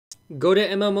Go to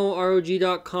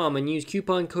MMOROG.com and use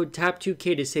coupon code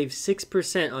TAP2K to save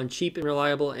 6% on cheap and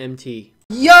reliable MT.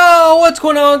 Yo, what's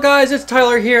going on, guys? It's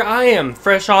Tyler here. I am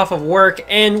fresh off of work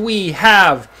and we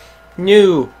have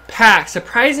new packs.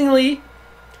 Surprisingly,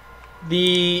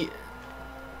 the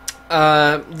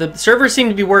servers seem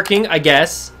to be working, I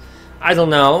guess. I don't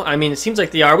know. I mean, it seems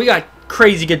like they are. We got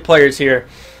crazy good players here.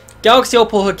 Galaxy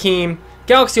Opal Hakeem,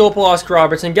 Galaxy Opal Oscar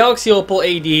Robertson, Galaxy Opal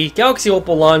AD, Galaxy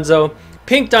Opal Lonzo,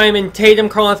 Pink Diamond, Tatum,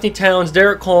 Karl Anthony Towns,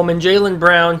 Derek Coleman, Jaylen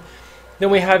Brown. Then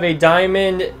we have a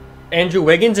Diamond Andrew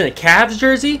Wiggins in a Cavs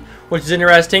jersey, which is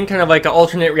interesting, kind of like an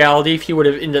alternate reality if he would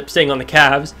have ended up staying on the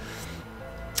Cavs.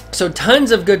 So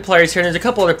tons of good players here. And there's a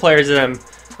couple other players that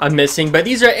I'm missing, but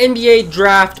these are NBA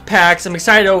draft packs. I'm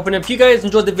excited to open them. If you guys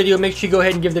enjoyed the video, make sure you go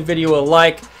ahead and give the video a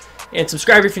like and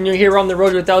subscribe if you're new here. We're on the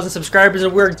road to 1,000 subscribers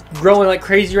and we're growing like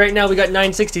crazy right now. We got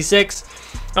 966.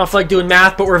 I don't feel like doing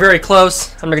math, but we're very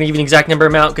close. I'm not gonna give you an exact number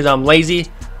amount because I'm lazy,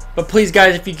 but please,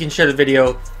 guys, if you can share the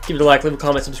video, give it a like, leave a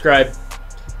comment, subscribe.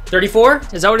 34?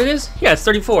 Is that what it is? Yeah, it's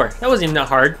 34. That wasn't even that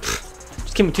hard.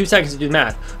 Just give me 2 seconds to do the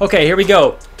math. Okay, here we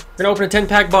go. We're gonna open a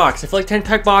 10-pack box. I feel like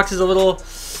 10-pack box is a little,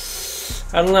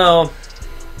 I don't know.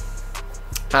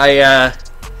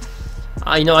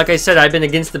 You know, like I said, I've been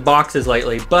against the boxes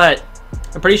lately, but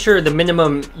I'm pretty sure the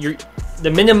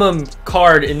minimum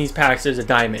card in these packs is a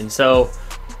diamond, so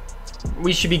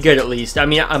we should be good at least. I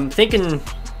mean, I'm thinking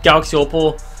Galaxy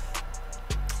Opal.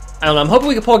 I don't know. I'm hoping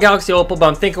we can pull Galaxy Opal, but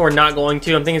I'm thinking we're not going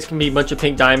to. I'm thinking it's gonna be a bunch of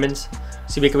pink diamonds.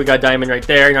 See, we got diamond right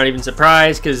there. Not even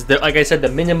surprised, because like I said, the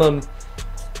minimum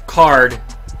card,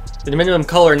 the minimum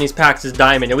color in these packs is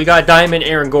diamond, and we got diamond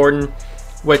Aaron Gordon,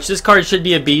 which this card should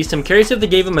be a beast. I'm curious if they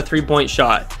gave him a 3-point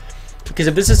shot, because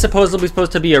if this is supposed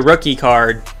to be a rookie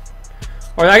card,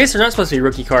 or I guess they're not supposed to be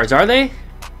rookie cards, are they?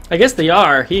 I guess they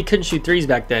are. He couldn't shoot threes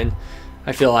back then,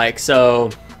 I feel like, so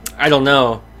I don't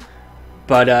know.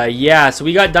 But yeah, so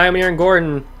we got diamond Aaron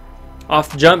Gordon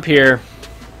off the jump here.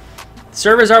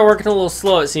 Servers are working a little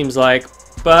slow, it seems like,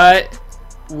 but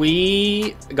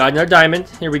we got another diamond.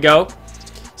 Here we go.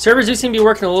 Servers do seem to be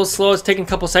working a little slow. It's taking a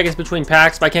couple seconds between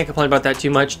packs, but I can't complain about that too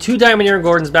much. 2 diamond Aaron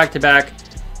Gordons back to back,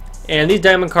 and these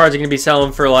diamond cards are going to be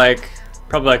selling for like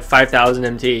probably like 5,000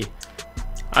 MT.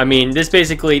 I mean, this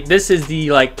is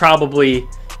the like probably,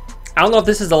 I don't know if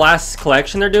this is the last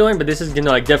collection they're doing, but this is going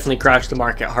to like definitely crash the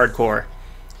market hardcore.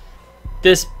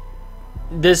 This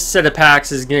set of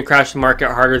packs is going to crash the market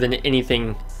harder than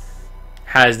anything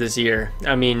has this year.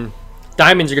 I mean,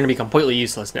 diamonds are going to be completely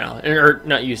useless now, or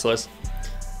not useless.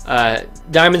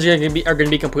 Diamonds are going to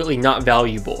be completely not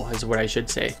valuable, is what I should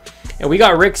say. And we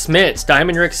got Rick Smits,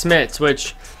 Diamond Rick Smits,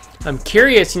 which I'm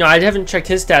curious. You know, I haven't checked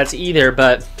his stats either,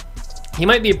 but he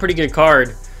might be a pretty good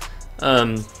card.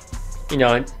 You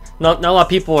know, not a lot of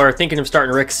people are thinking of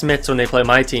starting Rick Smits when they play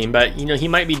my team, but you know, he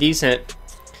might be decent.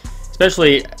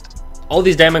 Especially, all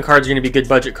these diamond cards are going to be good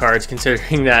budget cards,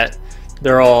 considering that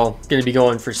they're all going to be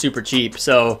going for super cheap.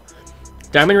 So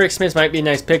Diamond Rick Smith might be a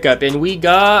nice pickup. And we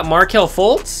got Markelle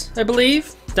Fultz, I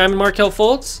believe. Diamond Markelle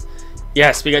Fultz.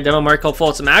 Yes, we got Diamond Markelle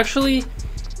Fultz. I'm actually,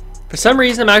 for some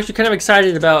reason, I'm actually kind of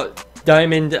excited about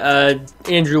Diamond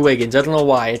Andrew Wiggins. I don't know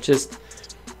why. It's just,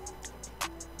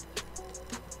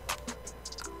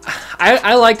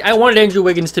 I wanted Andrew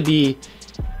Wiggins to be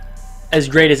as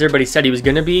great as everybody said he was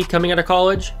going to be coming out of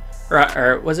college.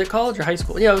 Or was it college or high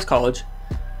school? Yeah, it was college.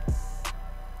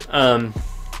 But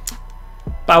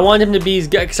I wanted him to be,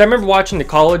 because I remember watching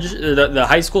the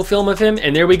high school film of him,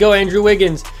 and there we go, Andrew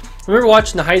Wiggins. I remember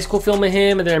watching the high school film of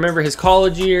him, and then I remember his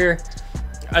college year,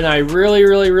 and I really,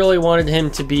 really, really wanted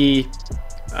him to be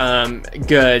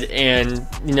good. And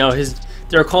you know,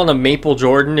 they were calling him Maple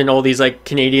Jordan and all these like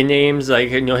Canadian names,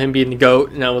 like, you know, him being the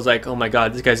GOAT, and I was like, oh my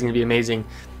god, this guy's gonna be amazing.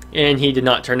 And he did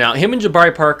not turn out. Him and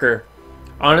Jabari Parker,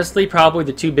 honestly, probably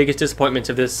the 2 biggest disappointments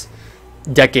of this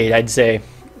decade, I'd say.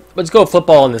 Let's go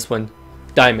football on this one.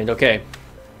 Diamond, okay.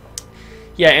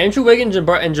 Yeah, Andrew Wiggins and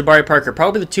Jabari Parker,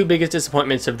 probably the 2 biggest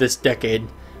disappointments of this decade,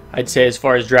 I'd say, as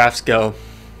far as drafts go.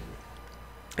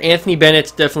 Anthony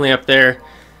Bennett's definitely up there.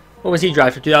 When was he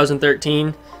drafted?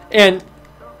 2013. And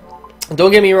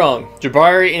don't get me wrong,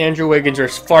 Jabari and Andrew Wiggins are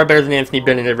far better than Anthony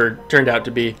Bennett ever turned out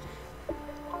to be.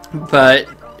 But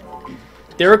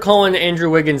they were calling Andrew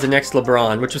Wiggins the next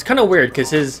LeBron, which was kind of weird because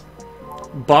his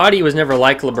body was never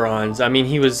like LeBron's. I mean,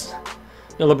 he was,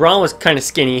 you know, LeBron was kind of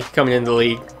skinny coming into the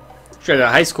league straight out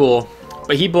of high school,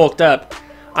 but he bulked up.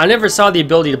 I never saw the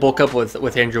ability to bulk up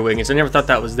with Andrew Wiggins. I never thought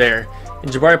that was there.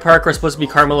 And Jabari Parker was supposed to be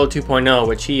Carmelo 2.0,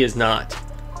 which he is not.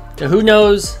 Now, who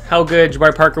knows how good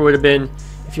Jabari Parker would have been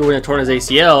if he wouldn't have torn his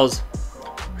ACLs.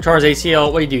 Or tore his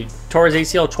ACL, what did he do? Tore his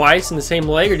ACL twice in the same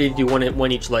leg, or did he do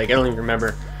one each leg? I don't even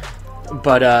remember.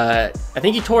 But I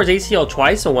think he tore his ACL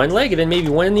twice on one leg and then maybe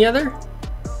one in the other.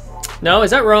 No,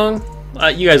 is that wrong?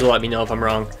 You guys will let me know if I'm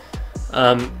wrong.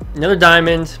 Another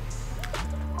diamond.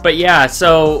 But yeah,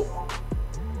 so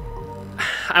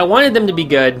I wanted them to be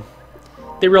good.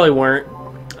 They really weren't.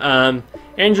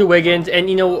 Andrew Wiggins and,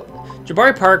 you know,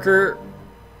 Jabari Parker.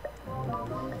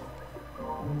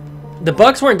 The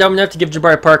Bucks weren't dumb enough to give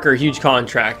Jabari Parker a huge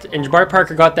contract. And Jabari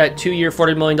Parker got that 2-year,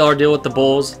 $40 million deal with the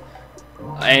Bulls.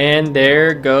 And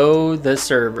there go the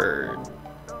server.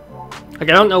 Like,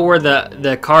 I don't know where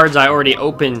the cards I already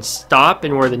opened stop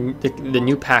and where the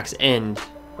new packs end.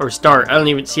 Or start. I don't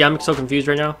even see. I'm so confused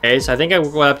right now. Okay, so I think I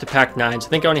went up to pack 9. So I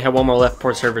think I only have one more left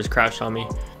before servers crashed on me.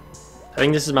 I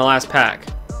think this is my last pack.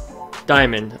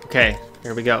 Diamond. Okay,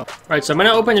 here we go. Alright, so I'm going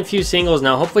to open a few singles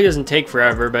now. Hopefully it doesn't take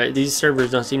forever, but these servers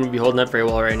don't seem to be holding up very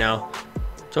well right now.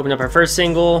 Let's open up our first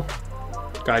single.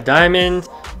 Got a diamond.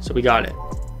 So we got it.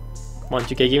 Come on,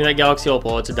 2K, give me that Galaxy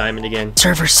Opal. It's a diamond again.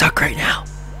 Servers suck right now,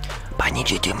 but I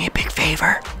need you to do me a big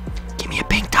favor. Give me a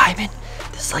pink diamond.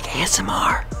 This is like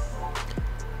ASMR.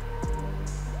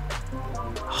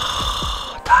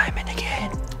 Diamond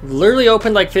again. We've literally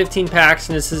opened like 15 packs,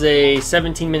 and this is a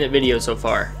 17-minute video so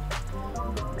far.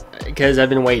 Because I've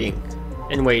been waiting,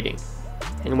 and waiting,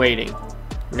 and waiting.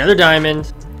 Another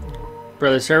diamond.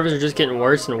 Bro, the servers are just getting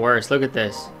worse and worse. Look at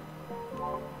this.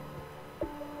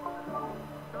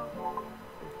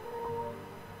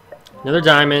 Another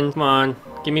diamond. Come on.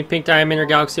 Give me pink diamond or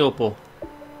Galaxy Opal.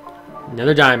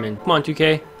 Another diamond. Come on,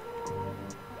 2K.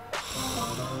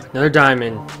 Another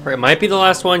diamond. Right, it might be the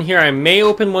last one here. I may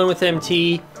open one with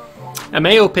MT. I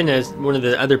may open as one of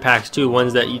the other packs too,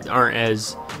 ones that aren't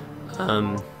as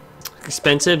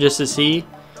expensive, just to see.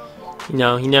 You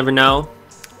know, you never know.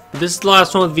 But this is the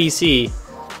last one with VC,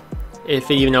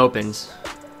 if it even opens.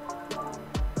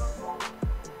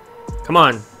 Come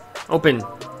on, open.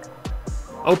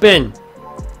 Open.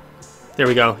 There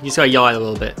we go. You just gotta yell at it a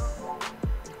little bit.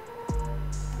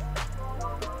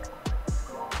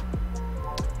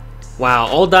 Wow,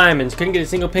 all diamonds. Couldn't get a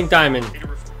single pink diamond.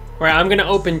 Alright, I'm gonna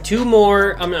open 2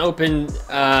 more. I'm gonna open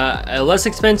a less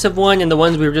expensive one and the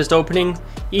ones we were just opening,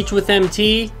 each with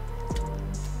MT.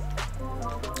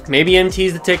 Maybe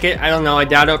MT's the ticket. I don't know. I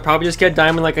doubt it. I'll probably just get a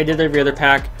diamond like I did every other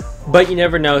pack. But you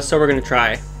never know, so we're gonna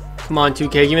try. Come on,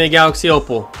 2K. Give me the Galaxy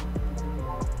Opal.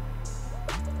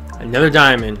 Another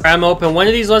diamond. I'm gonna open one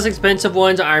of these less expensive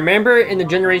ones. I remember in the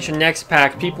Generation Next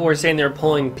pack, people were saying they were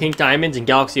pulling pink diamonds and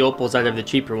Galaxy Opals out of the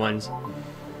cheaper ones.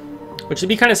 Which would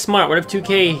be kind of smart. What if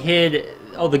 2K hid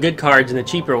all the good cards in the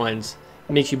cheaper ones?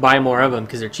 It makes you buy more of them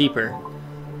because they're cheaper.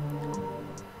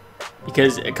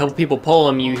 Because a couple people pull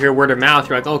them, you hear word of mouth,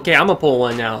 you're like, okay, I'm gonna pull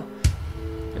one now.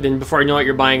 And then before you know it,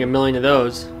 you're buying a million of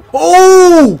those.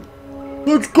 Oh!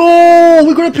 Let's go!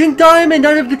 We got a pink diamond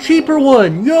out of the cheaper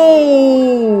one!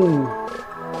 Yo!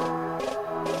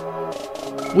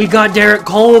 We got Derek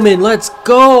Coleman! Let's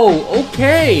go!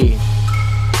 Okay!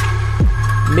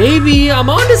 Maybe I'm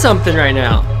onto something right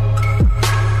now.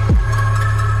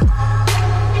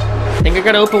 I think I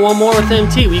gotta open one more with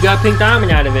MT. We got pink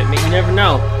diamond out of it. You never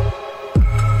know.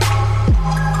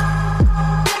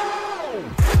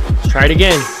 Let's try it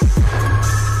again.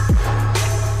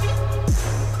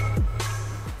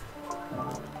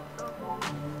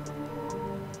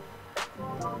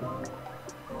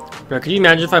 Bro, could you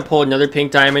imagine if I pulled another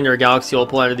pink diamond or a Galaxy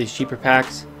Opal out of these cheaper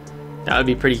packs? That'd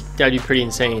be pretty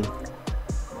insane.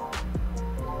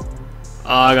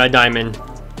 Oh, I got a diamond.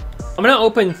 I'm gonna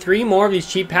open 3 more of these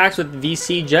cheap packs with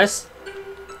VC just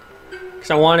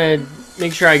because I want to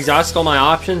make sure I exhaust all my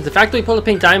options. The fact that we pulled a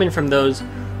pink diamond from those,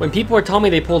 when people were telling me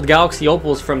they pulled Galaxy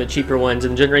Opals from the cheaper ones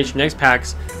in Generation Next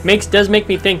packs, does make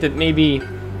me think that maybe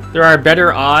there are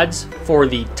better odds for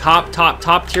the top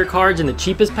tier cards in the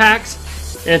cheapest packs.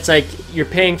 And it's like you're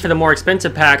paying for the more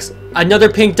expensive packs.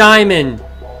 Another pink diamond.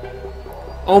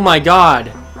 Oh my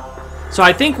god. So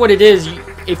I think what it is,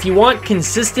 if you want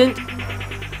consistent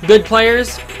good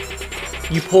players,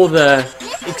 you pull the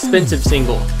expensive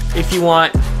single. If you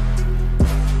want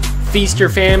feast or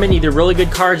famine, either really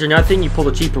good cards or nothing, you pull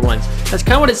the cheaper ones. That's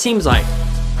kind of what it seems like.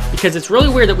 Because it's really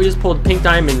weird that we just pulled pink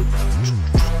diamond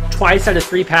twice out of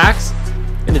 3 packs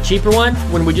in the cheaper one,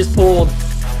 when we just pulled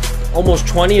almost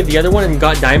 20 of the other one and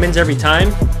got diamonds every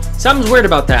time. Something's weird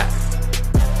about that.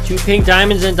 2 pink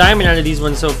diamonds and a diamond out of these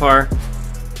ones so far.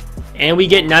 And we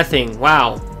get nothing.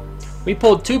 Wow. We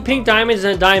pulled 2 pink diamonds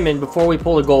and a diamond before we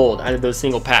pulled a gold out of those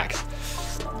single packs.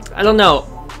 I don't know.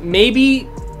 Maybe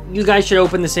you guys should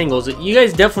open the singles. You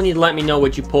guys definitely need to let me know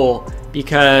what you pull,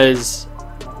 because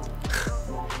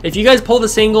if you guys pull the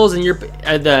singles and you're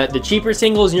the cheaper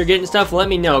singles and you're getting stuff, let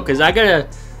me know, because I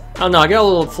don't know, I got a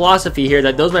little philosophy here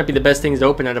that those might be the best things to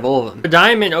open out of all of them.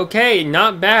 Diamond, okay,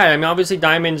 not bad. I mean, obviously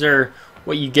diamonds are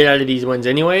what you get out of these ones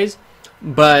anyways,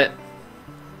 but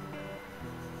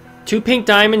 2 pink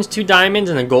diamonds, 2 diamonds,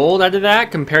 and a gold out of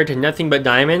that compared to nothing but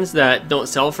diamonds that don't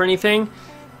sell for anything.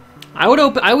 I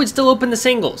would still open the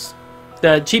singles,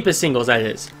 the cheapest singles, that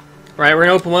is. All right, we're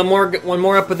gonna open one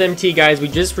more up with MT, guys. We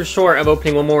just were short of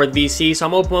opening one more with VC, so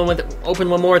I'm open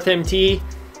one more with MT.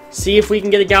 See if we can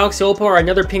get a Galaxy Opal or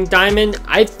another pink diamond.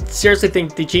 I seriously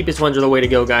think the cheapest ones are the way to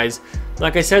go, guys.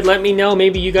 Like I said, let me know.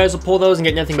 Maybe you guys will pull those and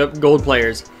get nothing but gold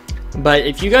players. But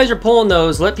if you guys are pulling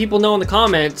those, let people know in the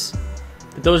comments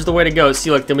that those are the way to go.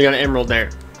 See, look, then we got an emerald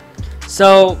there.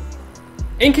 So,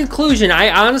 in conclusion, I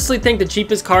honestly think the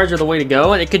cheapest cards are the way to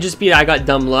go, and it could just be that I got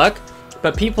dumb luck.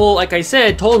 But people, like I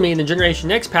said, told me in the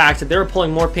Generation X packs that they were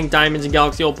pulling more pink diamonds and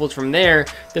Galaxy Opals from there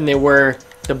than they were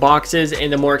the boxes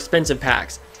and the more expensive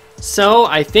packs. So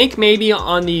I think maybe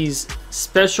on these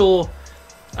special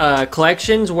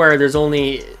collections where there's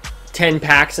only 10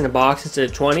 packs in a box instead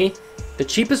of 20, the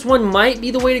cheapest one might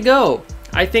be the way to go.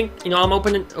 I think, you know, I'm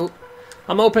opening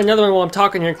another one while I'm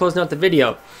talking here and closing out the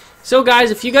video. So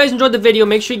guys, if you guys enjoyed the video,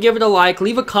 make sure you give it a like,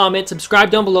 leave a comment, subscribe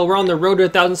down below. We're on the road to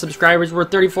 1,000 subscribers. We're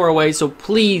 34 away, so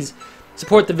please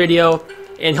support the video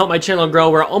and help my channel grow.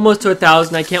 We're almost to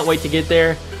 1,000. I can't wait to get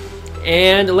there.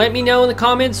 And let me know in the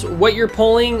comments what you're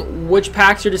pulling, which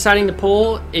packs you're deciding to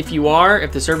pull, if you are,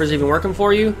 if the server's even working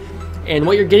for you, and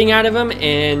what you're getting out of them,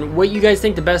 and what you guys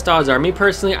think the best odds are. Me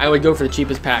personally, I would go for the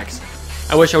cheapest packs.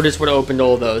 I wish I just would have opened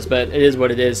all of those, but it is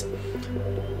what it is.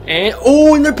 And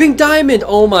oh, and they're pink diamond!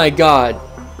 Oh my god.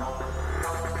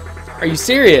 Are you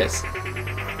serious?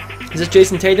 Is this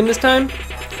Jason Tatum this time?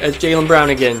 It's Jaylen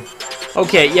Brown again.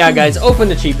 Okay, yeah guys, open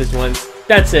the cheapest ones.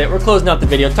 That's it. We're closing out the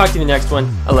video. Talk to you in the next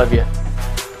one. I love you.